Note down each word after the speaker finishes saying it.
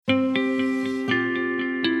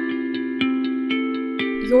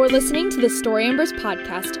You're listening to the Story Embers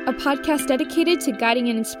podcast, a podcast dedicated to guiding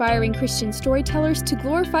and inspiring Christian storytellers to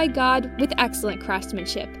glorify God with excellent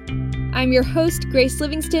craftsmanship. I'm your host, Grace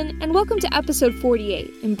Livingston, and welcome to episode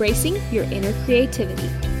 48, Embracing Your Inner Creativity.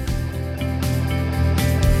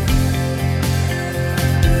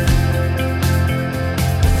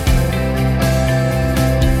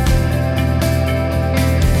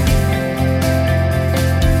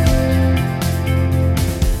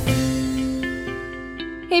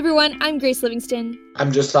 Hey everyone, I'm Grace Livingston.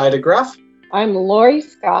 I'm Josiah DeGraff. I'm Lori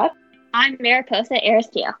Scott. I'm Mariposa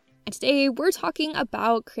Aristia. And today we're talking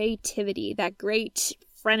about creativity, that great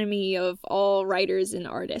frenemy of all writers and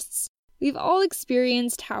artists. We've all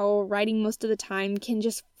experienced how writing most of the time can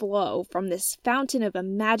just flow from this fountain of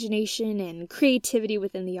imagination and creativity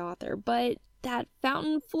within the author, but that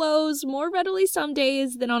fountain flows more readily some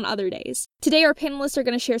days than on other days. Today our panelists are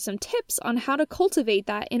going to share some tips on how to cultivate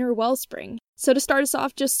that inner wellspring. So to start us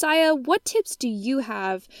off, Josiah, what tips do you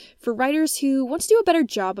have for writers who want to do a better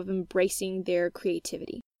job of embracing their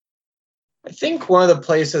creativity? I think one of the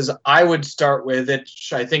places I would start with,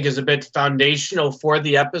 which I think is a bit foundational for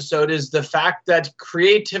the episode, is the fact that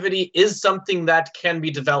creativity is something that can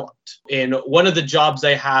be developed. In one of the jobs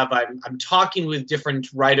I have, I'm talking with different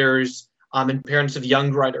writers and parents of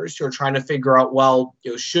young writers who are trying to figure out,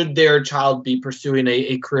 should their child be pursuing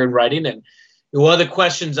a career in writing? And one of the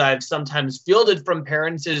questions I've sometimes fielded from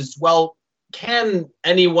parents is, can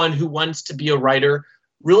anyone who wants to be a writer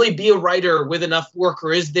really be a writer with enough work,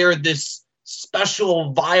 or is there this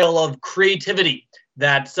special vial of creativity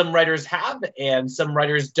that some writers have and some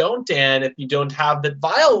writers don't? And if you don't have that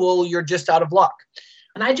vial, you're just out of luck.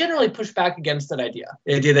 And I generally push back against that idea.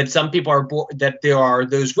 The idea that some people are that there are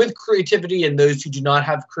those with creativity and those who do not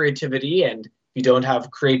have creativity. And if you don't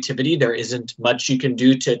have creativity, there isn't much you can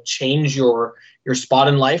do to change your spot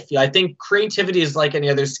in life. I think creativity is like any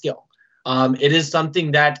other skill. It is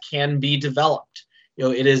something that can be developed.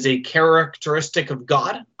 It is a characteristic of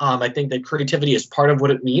God. I think that creativity is part of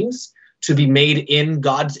what it means to be made in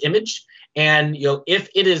God's image. And, if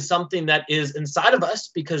it is something that is inside of us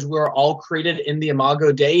because we're all created in the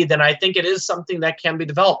Imago Dei, then I think it is something that can be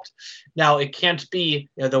developed. Now, it can't be,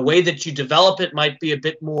 the way that you develop it might be a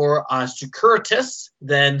bit more circuitous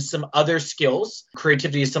than some other skills.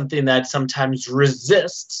 Creativity is something that sometimes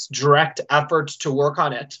resists direct effort to work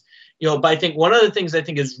on it. But I think one of the things I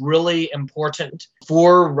think is really important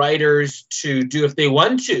for writers to do if they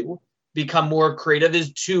want to become more creative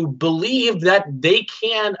is to believe that they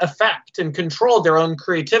can affect and control their own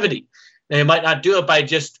creativity. They might not do it by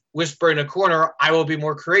just whispering in a corner, I will be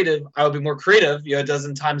more creative, a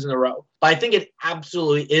dozen times in a row. But I think it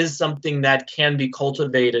absolutely is something that can be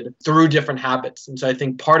cultivated through different habits. And so I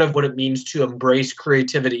think part of what it means to embrace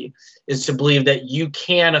creativity is to believe that you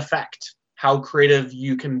can affect how creative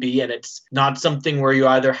you can be, and it's not something where you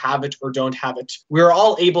either have it or don't have it. We're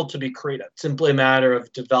all able to be creative. It's simply a matter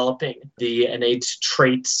of developing the innate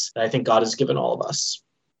traits that I think God has given all of us.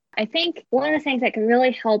 I think one of the things that can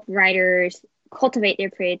really help writers cultivate their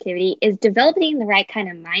creativity is developing the right kind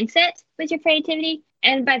of mindset with your creativity.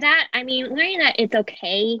 And by that, I mean learning that it's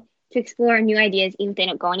okay to explore new ideas even if they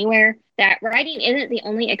don't go anywhere, that writing isn't the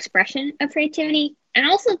only expression of creativity, and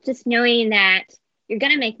also just knowing that you're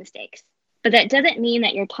going to make mistakes. But that doesn't mean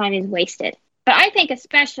that your time is wasted. But I think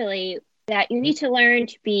especially that you need to learn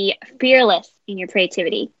to be fearless in your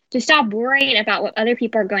creativity, to stop worrying about what other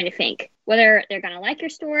people are going to think, whether they're going to like your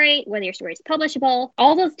story, whether your story is publishable,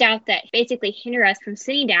 all those doubts that basically hinder us from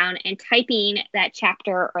sitting down and typing that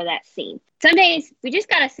chapter or that scene. Some days we just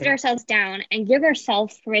got to sit ourselves down and give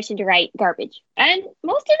ourselves permission to write garbage. And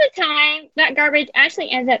most of the time, that garbage actually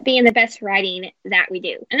ends up being the best writing that we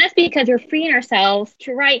do. And that's because we're freeing ourselves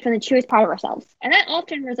to write from the truest part of ourselves. And that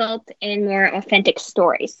often results in more authentic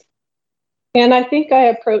stories. And I think I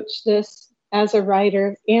approach this as a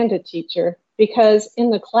writer and a teacher, because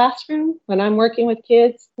in the classroom, when I'm working with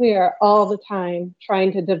kids, we are all the time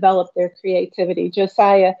trying to develop their creativity.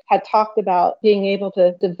 Josiah had talked about being able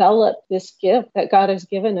to develop this gift that God has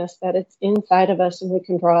given us, that it's inside of us and we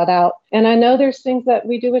can draw it out. And I know there's things that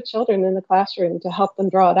we do with children in the classroom to help them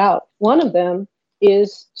draw it out. One of them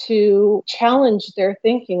is to challenge their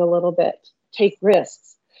thinking a little bit, take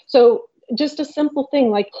risks. So just a simple thing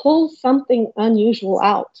like pull something unusual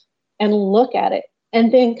out and look at it,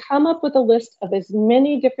 and then come up with a list of as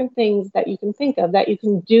many different things that you can think of that you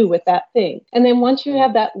can do with that thing. And then once you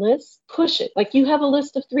have that list, push it. Like you have a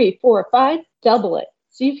list of 3, 4, 5, double it.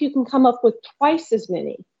 See if you can come up with twice as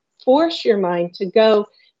many. Force your mind to go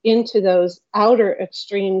into those outer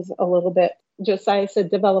extremes a little bit. Josiah said,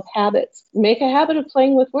 develop habits. Make a habit of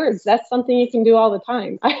playing with words. That's something you can do all the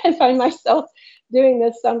time. I find myself doing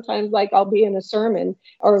this sometimes, like I'll be in a sermon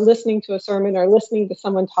or listening to a sermon or listening to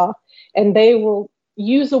someone talk, and they will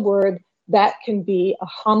use a word that can be a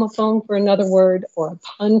homophone for another word or a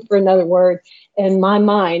pun for another word. And my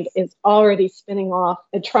mind is already spinning off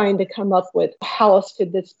and trying to come up with how else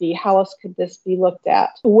could this be? How else could this be looked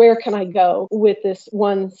at? Where can I go with this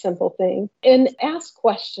one simple thing? And ask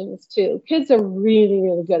questions too. Kids are really,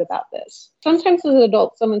 really good about this. Sometimes as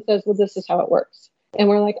adults, someone says, well, this is how it works. And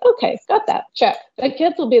we're like, okay, got that, check. But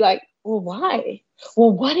kids will be like, well, why?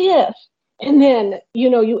 Well, what if? And then,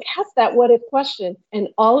 you ask that what if question, and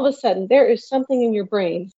all of a sudden there is something in your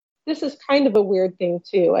brain. This is kind of a weird thing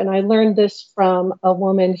too. And I learned this from a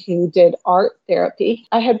woman who did art therapy.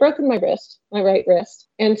 I had broken my right wrist.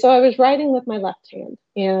 And so I was writing with my left hand.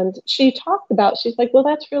 And she talked about, she's like, well,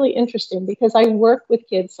 that's really interesting because I work with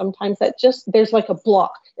kids sometimes that there's like a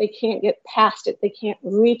block. They can't get past it. They can't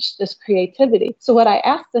reach this creativity. So what I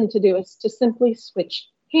asked them to do is to simply switch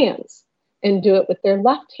hands and do it with their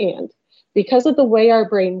left hand. Because of the way our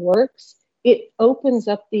brain works, it opens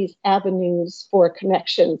up these avenues for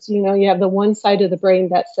connections. You have the one side of the brain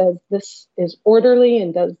that says this is orderly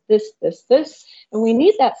and does this, this, this. And we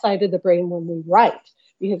need that side of the brain when we write,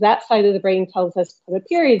 because that side of the brain tells us put a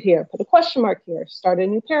period here, put a question mark here, start a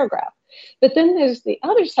new paragraph. But then there's the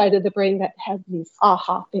other side of the brain that has these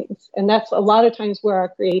aha things. And that's a lot of times where our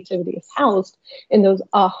creativity is housed, in those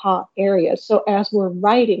aha areas. So as we're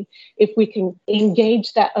writing, if we can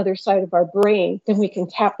engage that other side of our brain, then we can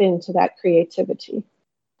tap into that creativity.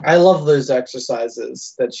 I love those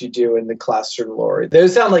exercises that you do in the classroom, Lori.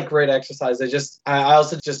 Those sound like great exercises. I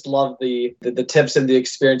also just love the tips and the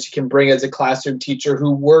experience you can bring as a classroom teacher who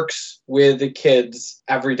works with the kids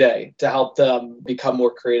every day to help them become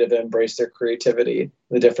more creative and embrace their creativity.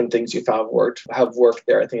 The different things you found have worked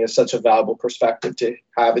there. I think it's such a valuable perspective to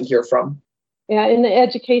have and hear from. Yeah, in the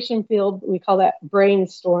education field, we call that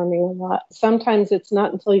brainstorming a lot. Sometimes it's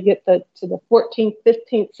not until you get to the 14th,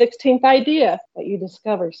 15th, 16th idea that you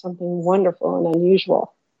discover something wonderful and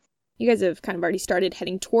unusual. You guys have kind of already started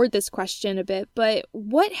heading toward this question a bit, but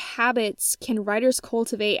what habits can writers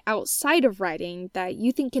cultivate outside of writing that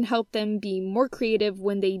you think can help them be more creative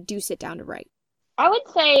when they do sit down to write? I would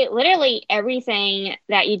say literally everything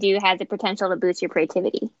that you do has the potential to boost your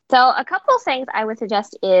creativity. So a couple of things I would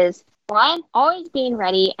suggest is, one, always being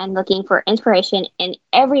ready and looking for inspiration in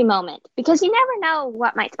every moment, because you never know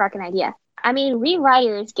what might spark an idea. I mean, we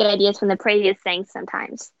writers get ideas from the craziest things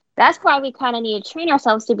sometimes. That's why we kind of need to train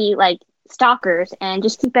ourselves to be like stalkers and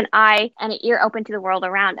just keep an eye and an ear open to the world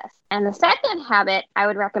around us. And the second habit I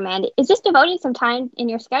would recommend is just devoting some time in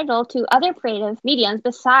your schedule to other creative mediums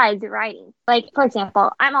besides writing. Like, for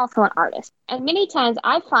example, I'm also an artist, and many times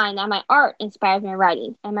I find that my art inspires my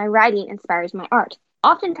writing and my writing inspires my art.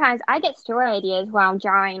 Oftentimes, I get story ideas while I'm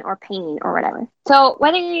drawing or painting or whatever. So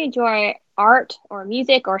whether you enjoy art or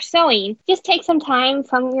music or sewing, just take some time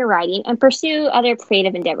from your writing and pursue other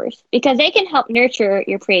creative endeavors, because they can help nurture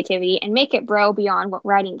your creativity and make it grow beyond what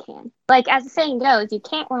writing can. Like, as the saying goes, you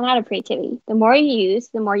can't run out of creativity. The more you use,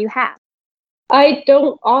 the more you have. I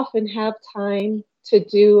don't often have time to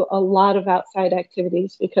do a lot of outside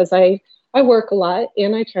activities because I work a lot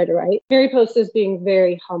and I try to write. Mary Post is being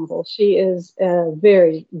very humble. She is a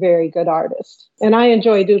very, very good artist. And I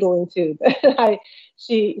enjoy doodling too, but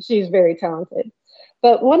she's very talented.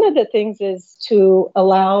 But one of the things is to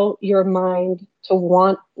allow your mind to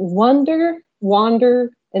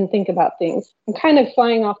wander, and think about things. I'm kind of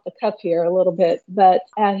flying off the cuff here a little bit, but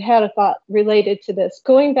I had a thought related to this.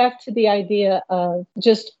 Going back to the idea of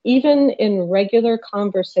just even in regular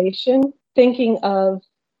conversation, thinking of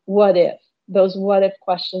what if, those what if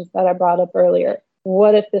questions that I brought up earlier.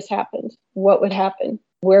 What if this happened? What would happen?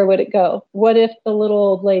 Where would it go? What if the little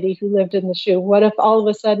old lady who lived in the shoe, what if all of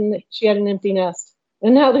a sudden she had an empty nest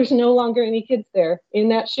and now there's no longer any kids there in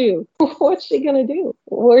that shoe? What's she going to do?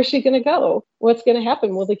 Where's she going to go? What's going to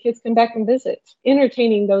happen? Will the kids come back and visit?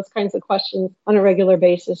 Entertaining those kinds of questions on a regular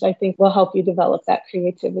basis, I think, will help you develop that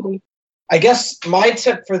creativity. I guess my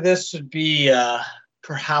tip for this would be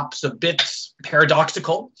perhaps a bit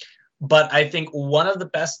paradoxical. But I think one of the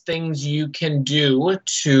best things you can do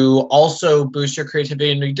to also boost your creativity,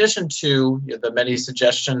 in addition to the many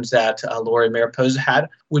suggestions that Lori and Mary Post had,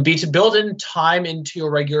 would be to build in time into your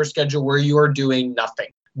regular schedule where you are doing nothing.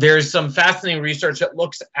 There's some fascinating research that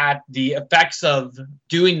looks at the effects of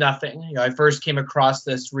doing nothing. I first came across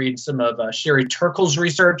this, read some of Sherry Turkle's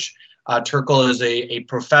research Turkle is a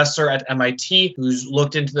professor at MIT who's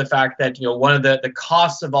looked into the fact that, one of the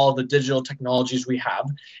costs of all the digital technologies we have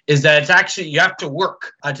is that it's actually, you have to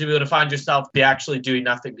work to be able to find yourself be actually doing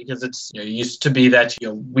nothing, because it's, it used to be that,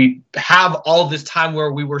 we have all this time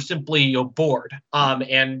where we were simply, bored.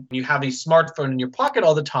 And you have a smartphone in your pocket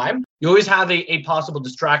all the time. You always have a possible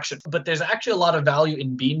distraction, but there's actually a lot of value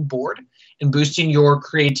in being bored and boosting your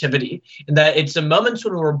creativity. And that it's the moments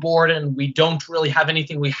when we're bored and we don't really have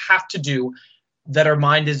anything we have to do that our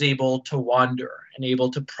mind is able to wander and able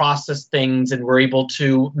to process things, and we're able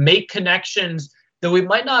to make connections that we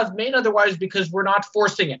might not have made otherwise because we're not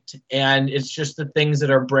forcing it. And it's just the things that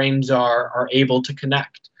our brains are able to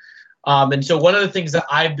connect. And so one of the things that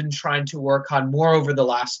I've been trying to work on more over the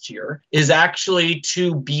last year is actually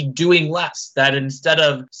to be doing less. That instead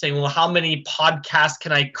of saying, well, how many podcasts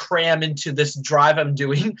can I cram into this drive I'm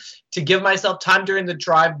doing, to give myself time during the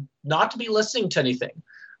drive not to be listening to anything,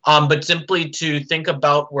 but simply to think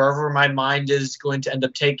about wherever my mind is going to end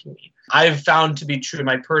up taking me. I've found to be true in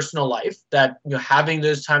my personal life that having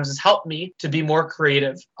those times has helped me to be more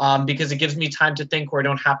creative, because it gives me time to think where I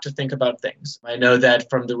don't have to think about things. I know that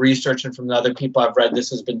from the research and from the other people I've read, this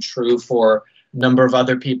has been true for a number of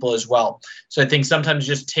other people as well. So I think sometimes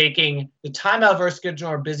just taking the time out of our schedule,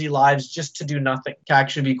 our busy lives, just to do nothing can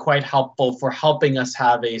actually be quite helpful for helping us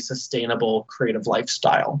have a sustainable creative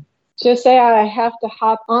lifestyle. Just say I have to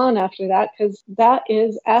hop on after that, because that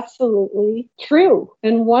is absolutely true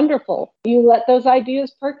and wonderful. You let those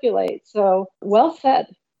ideas percolate. So well said.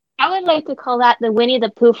 I would like to call that the Winnie the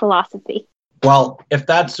Pooh philosophy. Well, if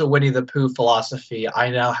that's a Winnie the Pooh philosophy, I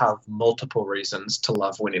now have multiple reasons to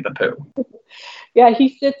love Winnie the Pooh. Yeah,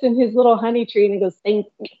 he sits in his little honey tree and he goes, think,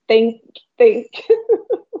 think, think.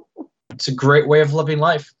 It's a great way of living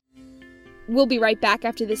life. We'll be right back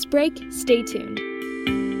after this break. Stay tuned.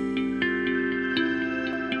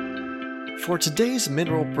 For today's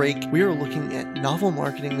mid-roll break, we are looking at Novel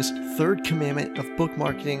Marketing's third commandment of book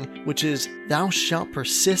marketing, which is, thou shalt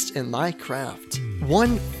persist in thy craft.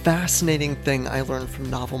 One fascinating thing I learned from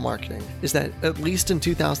Novel Marketing is that, at least in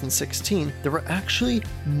 2016, there were actually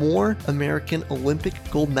more American Olympic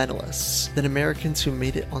gold medalists than Americans who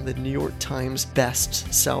made it on the New York Times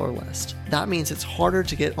bestseller list. That means it's harder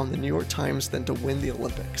to get on the New York Times than to win the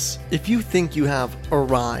Olympics. If you think you have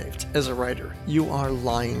arrived as a writer, you are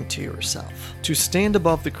lying to yourself. To stand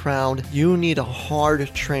above the crowd, you need a hard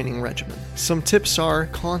training regimen. Some tips are: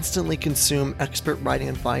 constantly consume expert writing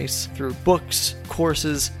advice through books,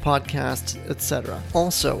 courses, podcasts, etc.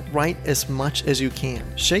 Also, write as much as you can.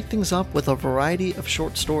 Shake things up with a variety of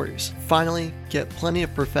short stories. Finally, get plenty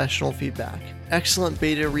of professional feedback. Excellent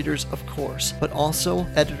beta readers, of course, but also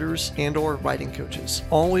editors and/or writing coaches.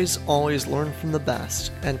 Always learn from the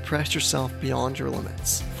best and press yourself beyond your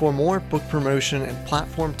limits. For more book promotion and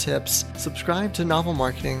platform tips, subscribe to Novel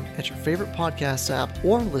Marketing at your favorite podcast app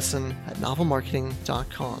or listen at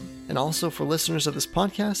novelmarketing.com. And also, for listeners of this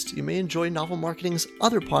podcast, you may enjoy Novel Marketing's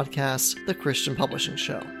other podcasts, The Christian Publishing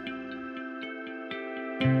Show.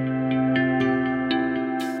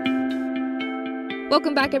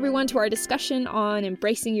 Welcome back, everyone, to our discussion on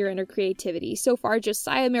embracing your inner creativity. So far,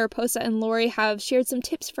 Josiah, Mariposa, and Lori have shared some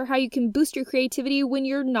tips for how you can boost your creativity when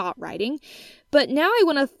you're not writing. But now I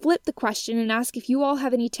want to flip the question and ask if you all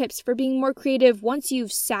have any tips for being more creative once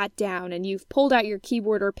you've sat down and you've pulled out your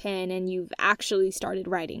keyboard or pen and you've actually started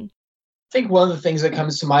writing. I think one of the things that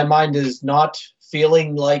comes to my mind is not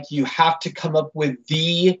feeling like you have to come up with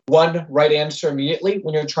the one right answer immediately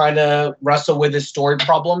when you're trying to wrestle with a story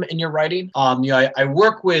problem in your writing. I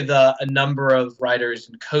work with a number of writers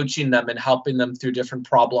and coaching them and helping them through different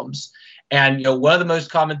problems. And one of the most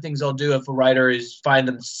common things I'll do if a writer is find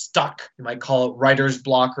them stuck, you might call it writer's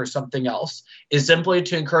block or something else, is simply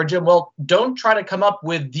to encourage them, well, don't try to come up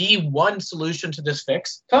with the one solution to this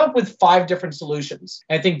fix. Come up with 5 different solutions.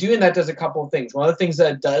 And I think doing that does a couple of things. One of the things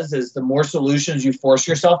that it does is the more solutions you force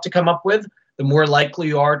yourself to come up with, the more likely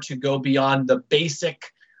you are to go beyond the basic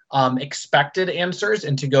expected answers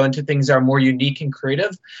and to go into things that are more unique and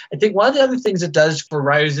creative. I think one of the other things it does for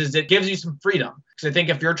writers is it gives you some freedom. Because I think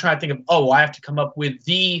if you're trying to think of, I have to come up with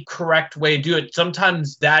the correct way to do it,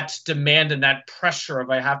 sometimes that demand and that pressure of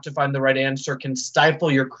I have to find the right answer can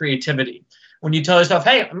stifle your creativity. When you tell yourself,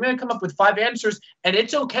 hey, I'm going to come up with 5 answers, and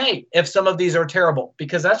it's okay if some of these are terrible,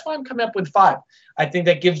 because that's why I'm coming up with 5. I think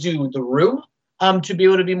that gives you the room to be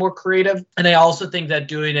able to be more creative. And I also think that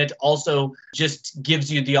doing it also just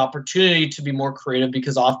gives you the opportunity to be more creative,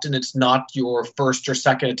 because often it's not your first or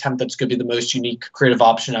second attempt that's going to be the most unique creative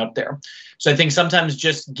option out there. So I think sometimes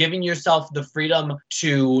just giving yourself the freedom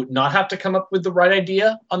to not have to come up with the right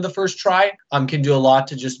idea on the first try can do a lot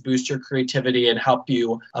to just boost your creativity and help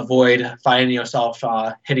you avoid finding yourself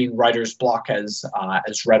hitting writer's block as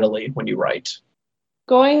readily when you write.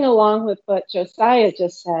 Going along with what Josiah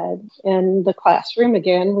just said, in the classroom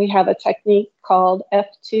again, we have a technique called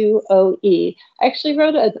F2OE. I actually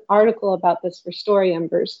wrote an article about this for Story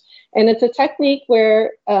Embers, and it's a technique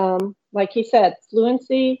where, like he said,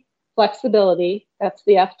 fluency, flexibility, that's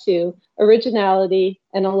the F2, originality,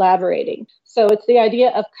 and elaborating. So it's the idea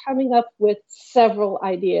of coming up with several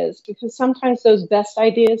ideas, because sometimes those best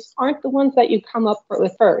ideas aren't the ones that you come up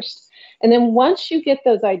with first. And then once you get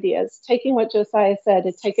those ideas, taking what Josiah said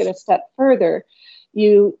to take it a step further,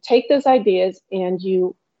 you take those ideas and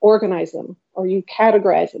you organize them, or you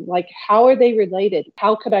categorize them. Like, how are they related?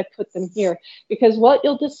 How could I put them here? Because what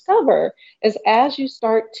you'll discover is, as you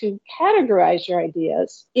start to categorize your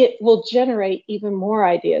ideas, it will generate even more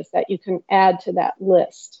ideas that you can add to that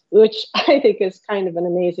list, which I think is kind of an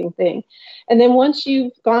amazing thing. And then once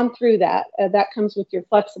you've gone through that, that comes with your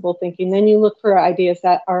flexible thinking. Then you look for ideas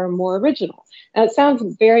that are more original. Now, it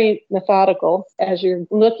sounds very methodical as you're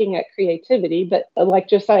looking at creativity, but like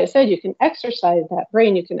Josiah said, you can exercise that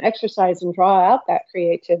brain. You can exercise and draw out that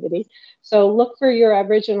creativity. So look for your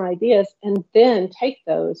original ideas and then take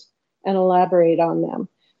those and elaborate on them.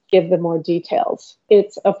 Give them more details.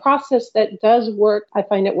 It's a process that does work. I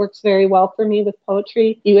find it works very well for me with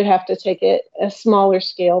poetry. You would have to take it a smaller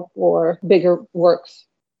scale for bigger works.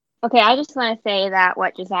 Okay, I just want to say that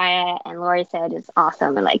what Josiah and Lori said is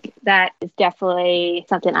awesome. And that is definitely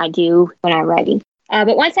something I do when I'm writing.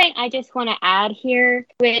 But one thing I just want to add here,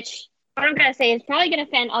 which what I'm going to say is probably going to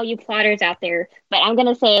offend all you plotters out there, but I'm going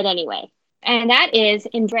to say it anyway. And that is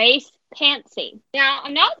embrace pantsing. Now,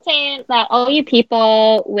 I'm not saying that all you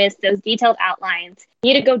people with those detailed outlines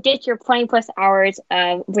need to go ditch your 20 plus hours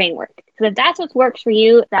of brain work. Because if that's what works for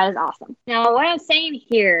you, that is awesome. Now, what I'm saying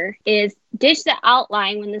here is ditch the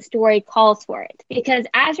outline when the story calls for it. Because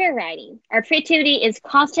as you're writing, our creativity is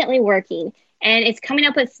constantly working, and it's coming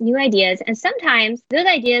up with new ideas. And sometimes those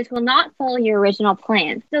ideas will not follow your original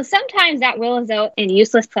plan. So sometimes that will result in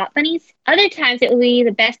useless plot bunnies. Other times it will be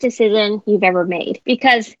the best decision you've ever made,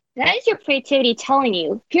 because that is your creativity telling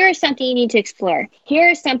you, here is something you need to explore. Here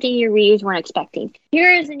is something your readers weren't expecting.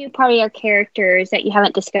 Here is a new part of your characters that you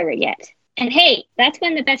haven't discovered yet. And hey, that's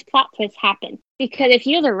when the best plot twists happen. Because if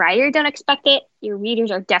you, the writer, don't expect it, your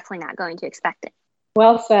readers are definitely not going to expect it.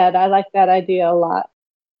 Well said. I like that idea a lot.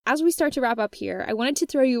 As we start to wrap up here, I wanted to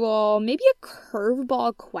throw you all maybe a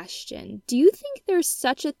curveball question. Do you think there's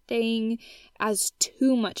such a thing as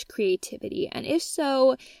too much creativity? And if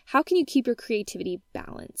so, how can you keep your creativity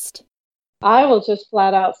balanced? I will just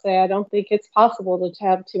flat out say I don't think it's possible to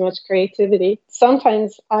have too much creativity.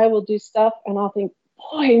 Sometimes I will do stuff and I'll think,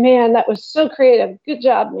 boy, man, that was so creative. Good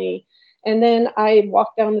job, me. And then I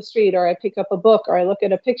walk down the street, or I pick up a book, or I look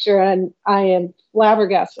at a picture and I am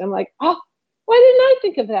flabbergasted. I'm like, oh, why didn't I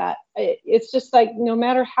think of that? It's just like, no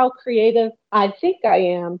matter how creative I think I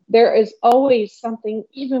am, there is always something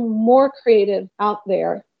even more creative out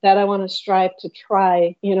there that I want to strive to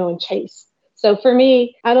try, and chase. So for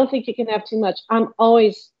me, I don't think you can have too much. I'm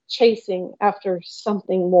always chasing after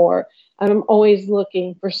something more. I'm always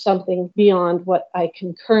looking for something beyond what I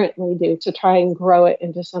can currently do to try and grow it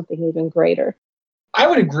into something even greater. I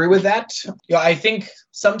would agree with that. I think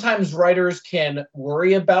sometimes writers can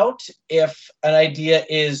worry about if an idea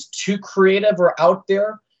is too creative or out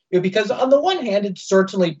there, because on the one hand, it's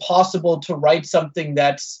certainly possible to write something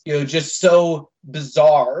that's, just so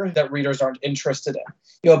bizarre that readers aren't interested in.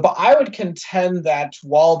 But I would contend that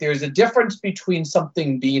while there's a difference between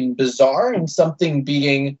something being bizarre and something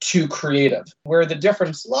being too creative, where the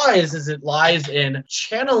difference lies is it lies in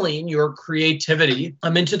channeling your creativity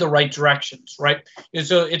into the right directions, right?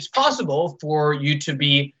 So it's possible for you to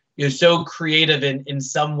be so creative in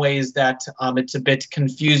some ways that it's a bit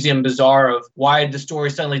confusing and bizarre of why did the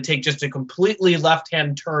story suddenly take just a completely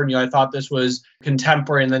left-hand turn. I thought this was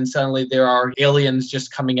contemporary, and then suddenly there are aliens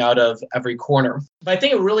just coming out of every corner. But I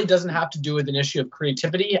think it really doesn't have to do with an issue of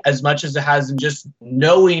creativity as much as it has in just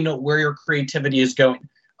knowing where your creativity is going.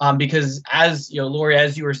 Because as Lori,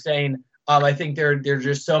 as you were saying, I think there are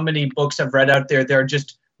just so many books I've read out there. They're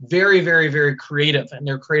just very, very, very creative, and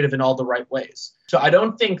they're creative in all the right ways. So I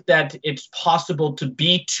don't think that it's possible to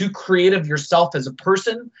be too creative yourself as a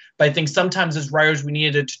person, but I think sometimes as writers, we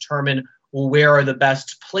need to determine, well, where are the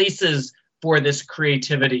best places for this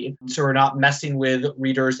creativity. So we're not messing with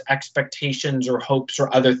readers' expectations or hopes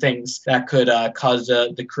or other things that could cause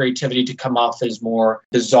the creativity to come off as more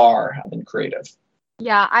bizarre than creative.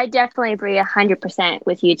 Yeah, I definitely agree 100%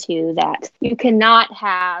 with you two that you cannot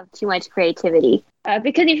have too much creativity.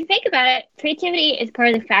 Because if you think about it, creativity is part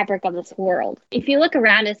of the fabric of this world. If you look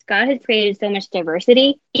around us, God has created so much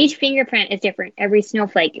diversity. Each fingerprint is different, every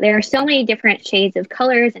snowflake. There are so many different shades of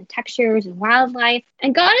colors and textures and wildlife.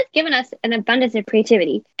 And God has given us an abundance of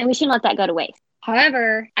creativity, and we shouldn't let that go to waste.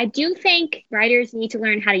 However, I do think writers need to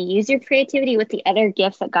learn how to use their creativity with the other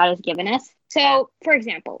gifts that God has given us. So, for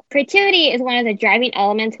example, creativity is one of the driving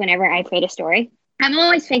elements whenever I create a story. I'm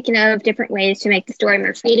always thinking of different ways to make the story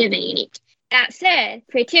more creative and unique. That said,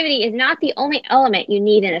 creativity is not the only element you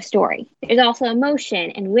need in a story. There's also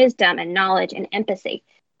emotion and wisdom and knowledge and empathy,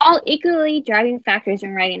 all equally driving factors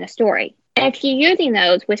in writing a story. And if you're using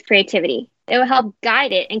those with creativity, it will help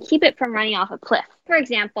guide it and keep it from running off a cliff. For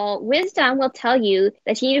example, wisdom will tell you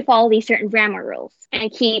that you need to follow these certain grammar rules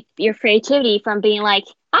and keep your creativity from being like,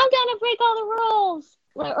 I'm going to break all the rules.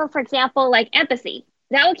 Or for example, like empathy.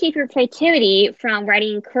 That will keep your creativity from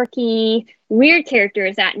writing quirky, weird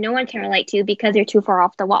characters that no one can relate to because they're too far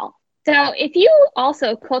off the wall. So if you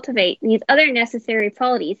also cultivate these other necessary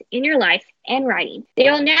qualities in your life and writing, they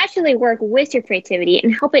will naturally work with your creativity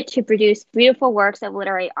and help it to produce beautiful works of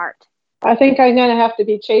literary art. I think I'm going to have to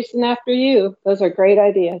be chasing after you. Those are great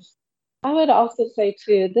ideas. I would also say,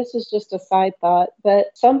 too, this is just a side thought, but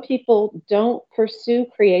some people don't pursue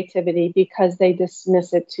creativity because they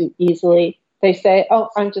dismiss it too easily. They say, oh,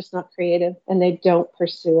 I'm just not creative, and they don't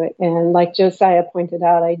pursue it. And like Josiah pointed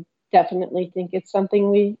out, I definitely think it's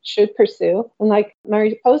something we should pursue. And like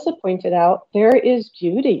Mariposa pointed out, there is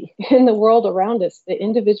beauty in the world around us, the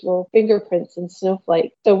individual fingerprints and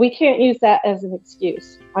snowflakes. So we can't use that as an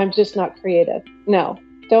excuse. I'm just not creative. No,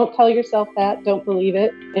 don't tell yourself that. Don't believe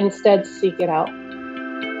it. Instead, seek it out.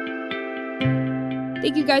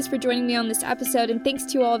 Thank you guys for joining me on this episode, and thanks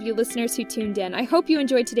to all of you listeners who tuned in. I hope you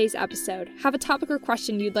enjoyed today's episode. Have a topic or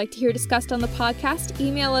question you'd like to hear discussed on the podcast?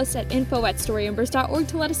 Email us at info@storyembers.org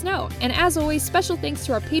to let us know. And as always, special thanks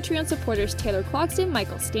to our Patreon supporters Taylor Clogston,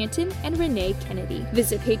 Michael Stanton, and Renee Kennedy.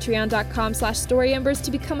 Visit patreon.com/storyembers to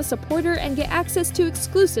become a supporter and get access to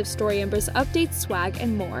exclusive Story Embers updates, swag,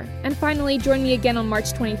 and more. And finally, join me again on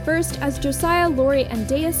March 21st as Josiah, Lori, and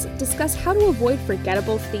Deus discuss how to avoid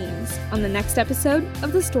forgettable themes on the next episode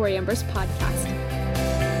of the Story Embers podcast.